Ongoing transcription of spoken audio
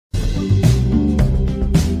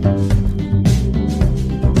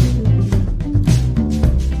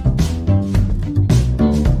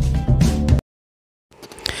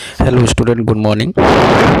Hello student, good morning.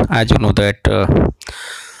 As you know that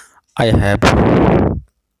I have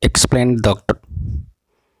explained Doctor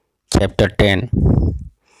chapter 10.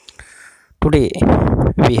 Today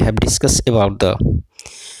we have discussed about the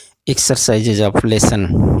exercises of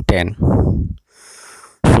lesson 10.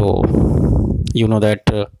 So you know that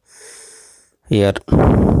here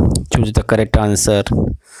choose the correct answer,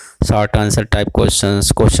 short answer type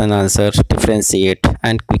questions, question answer, differentiate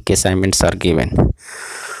and quick assignments are given.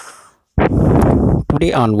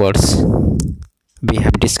 Today onwards we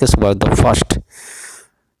have discussed about the first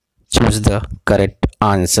choose the correct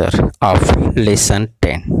answer of lesson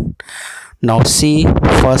 10. Now see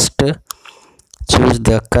first choose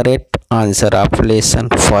the correct answer of lesson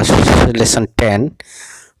 10.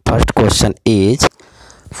 First question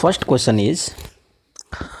is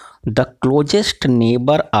the closest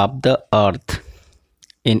neighbor of the earth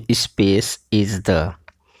in space is the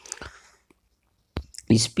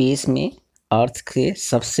space में अर्थ के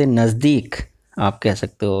सबसे नज़दीक आप कह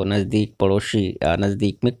सकते हो नज़दीक पड़ोसी या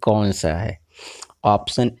नज़दीक में कौन सा है।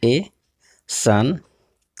 Option A sun,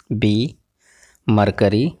 B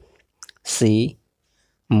mercury, C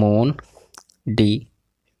moon, D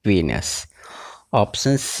Venus.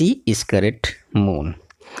 Option C is correct, moon.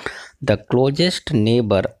 The closest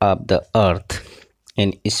neighbour of the earth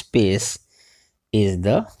in space is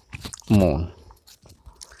the moon.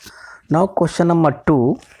 Now question number 2,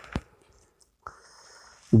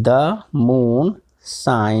 the moon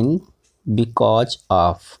shine because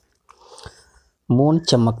of, moon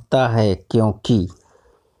चमकता है क्योंकि।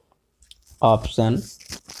 Option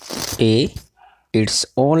A its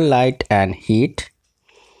own light and heat,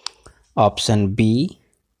 option be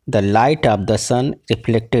the light of the sun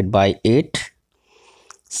reflected by it,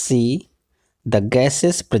 see the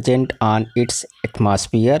gases present on it's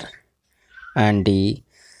atmosphere and D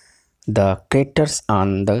the craters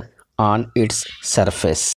on its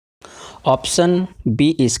surface. Option B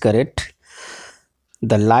is correct,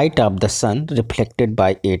 the light of the sun reflected by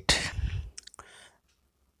it.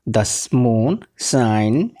 The moon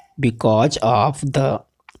shine because of the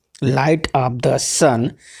light of the sun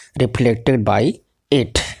reflected by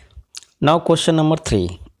it. Now question number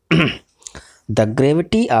 3, the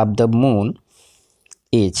gravity of the moon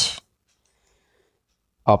is.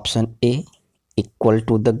 Option A equal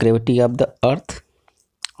to the gravity of the earth,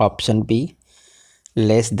 option B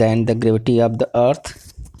less than the gravity of the earth,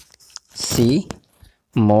 C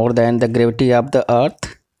more than the gravity of the earth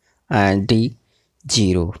and D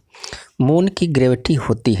 0। Moon की gravity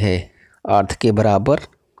होती है अर्थ के बराबर,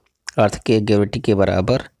 अर्थ के gravity के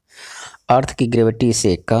बराबर, अर्थ की gravity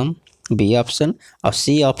से कम, बी ऑप्शन, और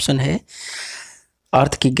सी ऑप्शन है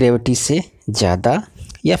अर्थ की ग्रेविटी से ज़्यादा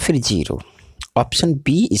या फिर 0। Option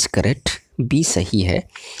B is correct, B सही है,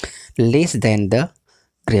 less than the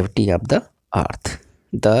gravity of the earth.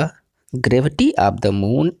 The gravity of the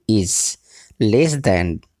moon is less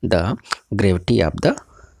than the gravity of the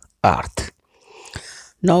earth.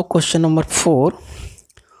 Now question number 4,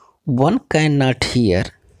 one can not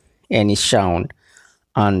here any sound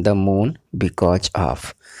on the moon because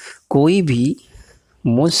of, कोई भी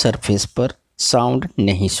moon surface पर sound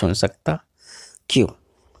नहीं सुन सकता, क्यों।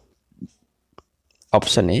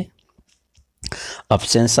 Option A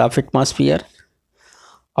absence of atmosphere,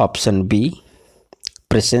 option B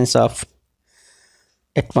presence of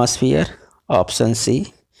atmosphere, option C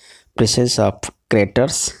presence of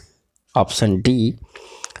craters, option D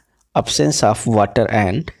absence of water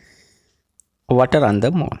on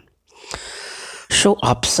the moon. So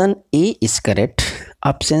option A is correct,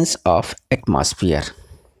 absence of atmosphere.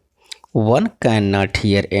 One cannot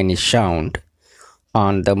hear any sound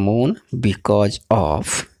on the moon because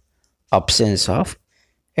of absence of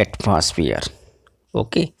atmosphere.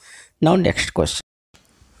 Okay, now next question,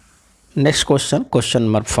 question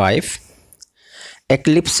number 5,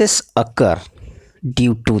 eclipses occur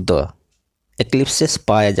due to the, eclipses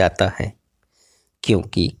पाया जाता है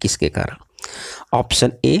क्योंकि, किसके कारण।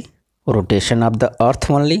 Option A rotation of the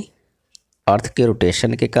earth only, अर्थ के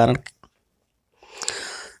rotation के कारण,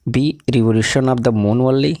 B revolution of the moon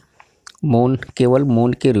only, moon केवल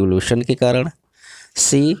मून के रिवोल्यूशन के कारण,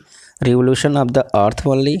 सी revolution of the earth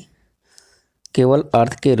only, केवल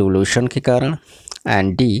अर्थ के रिवोल्यूशन के कारण,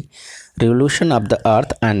 and D revolution of the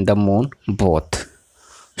earth and the moon both.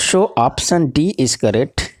 So option D is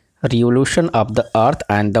correct, revolution of the earth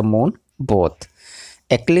and the moon both.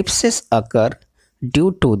 Eclipses occur due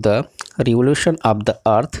to the revolution of the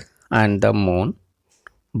earth and the moon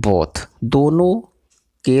both, दोनों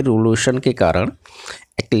के revolution के कारण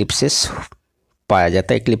eclipses पाया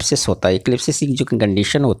जाता है, eclipses होता है। Eclipses की जो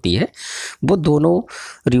कंडीशन होती है वो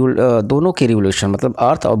दोनों के रिवोल्यूशन, मतलब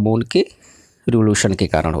अर्थ और मून के रिवोल्यूशन के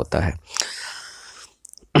कारण होता है।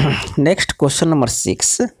 Next question number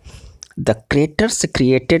 6, the craters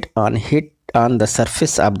created on the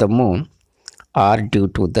surface of the moon are due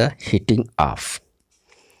to the heating of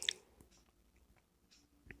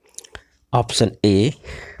option A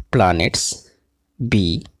planets, B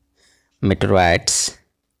meteorites,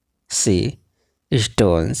 C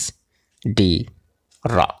stones, D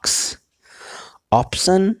rocks.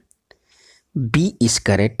 Option B is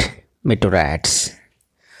correct, meteorites.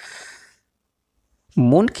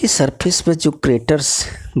 Moon की surface पर जो craters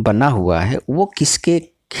बना हुआ है वो किसके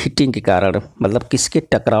heating के कारण, मतलब किसके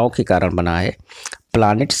टकराव के कारण बना है?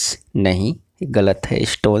 प्लैनेट्स नहीं, गलत है।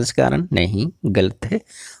 स्टोन्स के कारण नहीं, गलत है।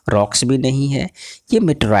 रॉक्स भी नहीं है। ये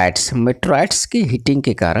मेटेराइट्स के हीटिंग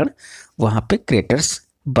के कारण वहाँ पे क्रेटर्स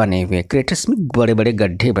बने हुए हैं। क्रेटर्स में बड़े बड़े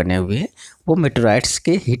गड्ढे बने हुए हैं, वो मेटेराइट्स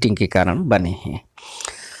के हीटिंग के कारण बने हैं।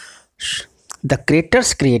 The craters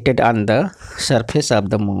created on the surface of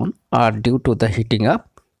the moon are due to the heating of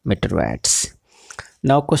meteorites.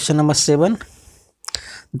 Now question number 7.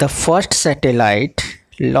 The first satellite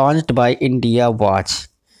launched by India was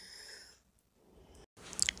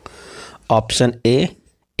option A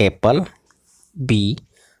Apple, B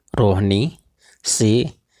Rohini, C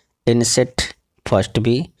Inset first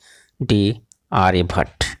B, D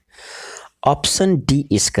Aryabhat. Option D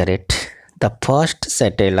is correct. The first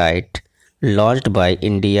satellite launched by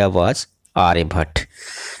India was Aryabhata.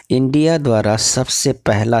 India द्वारा सबसे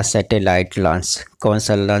पहला satellite launch कौन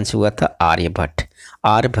सा launch हुआ था? आर्यभट्ट।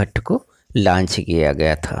 आर्यभट्ट को launch किया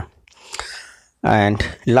गया था। And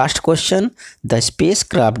last question, the space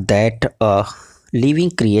craft that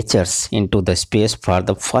living creatures into the space for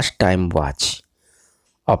the first time was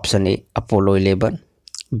option A Apollo 11,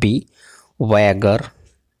 B वॉयेगर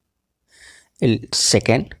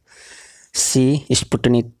second, C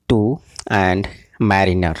Sputnik 2 and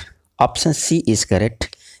Mariner. Option C is correct,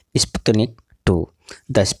 Sputnik 2.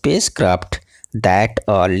 The spacecraft that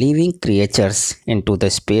are living creatures into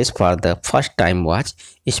the space for the first time was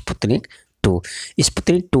Sputnik 2.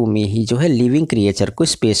 Sputnik 2 में ही जो है living creature को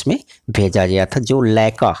space में भेजा गया था, जो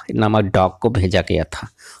लैका नामक डॉग को भेजा गया था।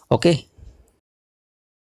 ओके,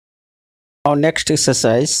 और next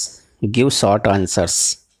exercise, give short answers.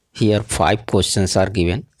 Here 5 questions are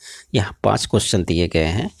given. यहाँ 5 क्वेश्चन दिए गए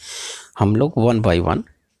हैं, हम लोग 1 बाय 1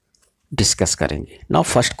 डिस्कस करेंगे। Now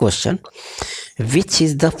first question, which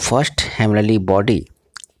is the first heavenly body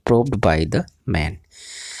proved by the man?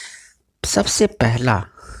 सबसे पहला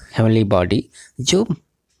हेवनली बॉडी जो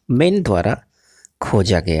मैन द्वारा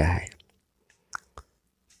खोजा गया है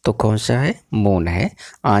तो कौन सा है? मून है।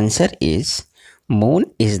 Answer is moon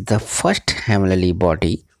is the first heavenly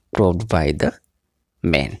body proved by the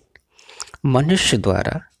man. मनुष्य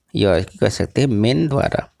द्वारा या कह सकते हैं मैन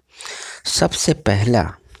द्वारा सबसे पहला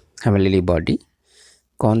हेवनली बॉडी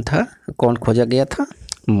कौन था, कौन खोजा गया था?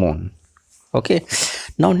 Moon. Okay,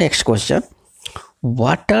 now next question,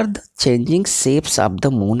 what are the changing shapes of the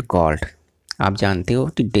moon called? आप जानते हो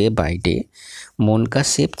कि डे बाय डे मून का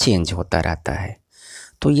शेप चेंज होता रहता है,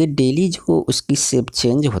 तो ये डेली जो उसकी शेप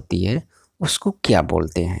चेंज होती है उसको क्या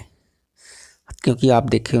बोलते हैं? क्योंकि आप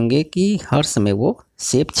देखेंगे कि हर समय वो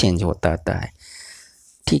शेप चेंज होता रहता है।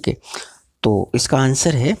 ठीक है, तो इसका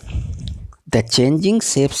आंसर है the changing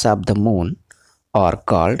shapes of the moon are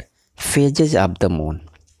called phases of the moon.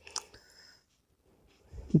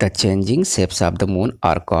 The changing shapes of the moon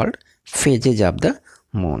are called phases of the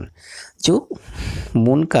moon. जो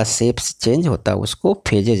मून का शेप्स चेंज होता है उसको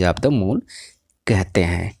फेजेज ऑफ द मून कहते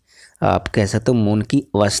हैं। आप कह सकते हो मून की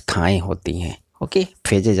अवस्थाएं होती हैं। Okay,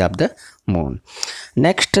 phases of the moon.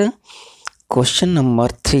 Next question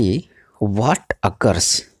number 3, what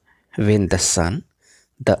occurs when the sun,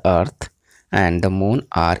 the earth and the moon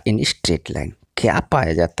are in straight line? क्या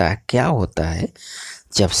पाया जाता है, क्या होता है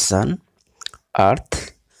जब सन, अर्थ,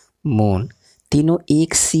 मून तीनों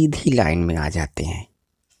एक सीधी लाइन में आ जाते हैं?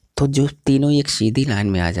 तो जो तीनों एक सीधी लाइन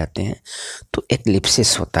में आ जाते हैं तो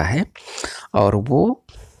एक्लिप्सिस होता है, और वो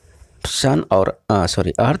सन और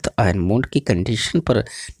अर्थ एंड मून की कंडीशन पर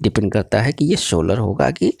डिपेंड करता है कि ये सोलर होगा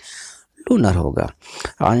कि लूनर होगा।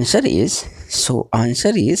 Answer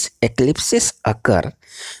is eclipses occur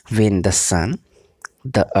when the sun,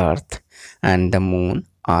 the earth and the moon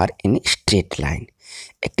are in straight line.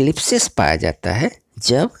 Eclipses पाया जाता है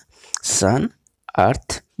जब सन,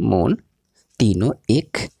 अर्थ, मून तीनों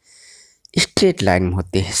एक स्ट्रेट लाइन में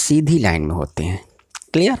होते हैं, सीधी लाइन में होते हैं।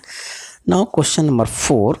 Clear? Now question number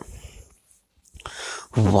 4,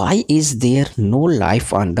 Y is there no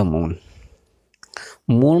life on the moon?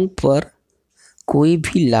 Moon पर कोई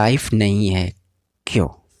भी लाइफ नहीं है। क्यों?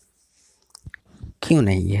 क्यों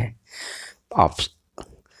नहीं है?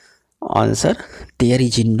 Answer, there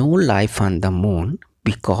is no life on the moon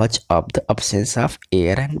because of the absence of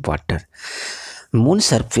air and water. Moon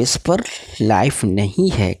surface पर लाइफ नहीं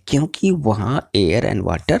है क्योंकि वहाँ एयर एंड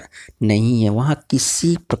वाटर नहीं है। वहाँ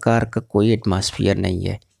किसी प्रकार का कोई एटमॉस्फेयर नहीं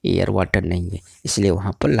है, एयर वाटर नहीं है, इसलिए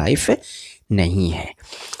वहाँ पर लाइफ नहीं है।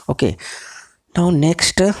 Okay, now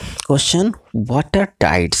next question, what are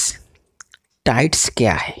tides? Tides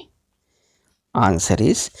क्या है? Answer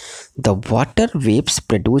is the water waves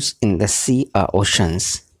produced in the sea or oceans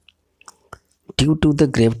due to the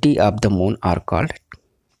gravity of the moon are called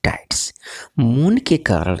tides. Moon के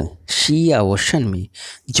कारण सी या ocean में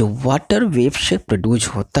जो water waves produce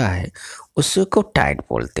होता है उसको टाइड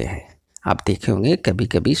बोलते हैं। आप देखे होंगे कभी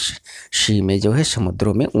कभी सी में जो है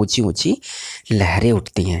समुद्रों में ऊंची ऊंची लहरें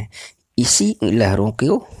उठती हैं, इसी लहरों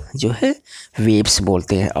को जो है वेव्स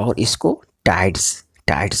बोलते हैं और इसको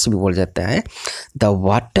टाइड्स भी बोल जाता है। The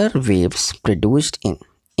water waves produced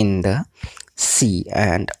in the C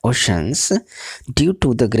and oceans due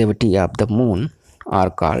to the gravity of the moon are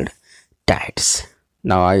called tides.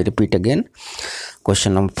 Now I repeat again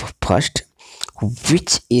question number first,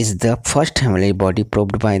 which is the first heavenly body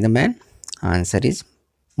probed by the man? Answer is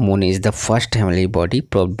moon is the first heavenly body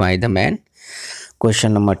probed by the man.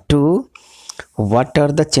 Question number 2, what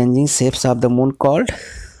are the changing shapes of the moon called?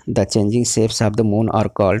 The changing shapes of the moon are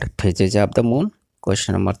called phases of the moon.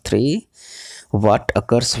 Question number 3, what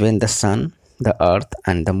occurs when the sun, the earth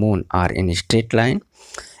and the moon are in a straight line?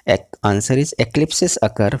 Answer is eclipses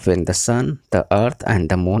occur when the sun, the earth and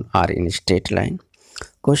the moon are in a straight line.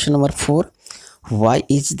 Question number 4, why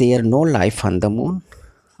is there no life on the moon?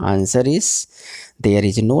 Answer is there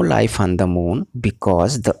is no life on the moon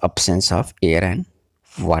because the absence of air and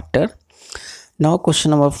water. Now question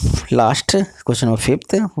number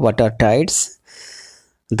fifth, what are tides?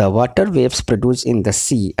 The water waves produced in the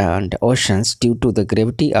sea and oceans due to the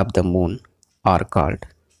gravity of the moon are called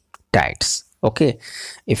tides. Okay,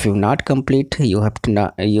 if you not complete, you have to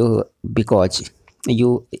not,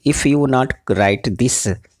 if you not write this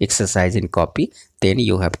exercise in copy, then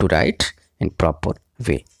you have to write in proper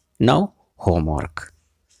way. Now homework.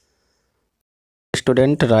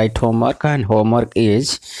 Student, write homework, and homework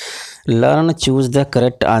is learn choose the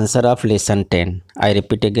correct answer of lesson 10. I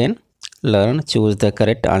repeat again, learn choose the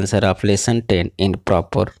correct answer of lesson 10 in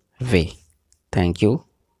proper way. Thank you.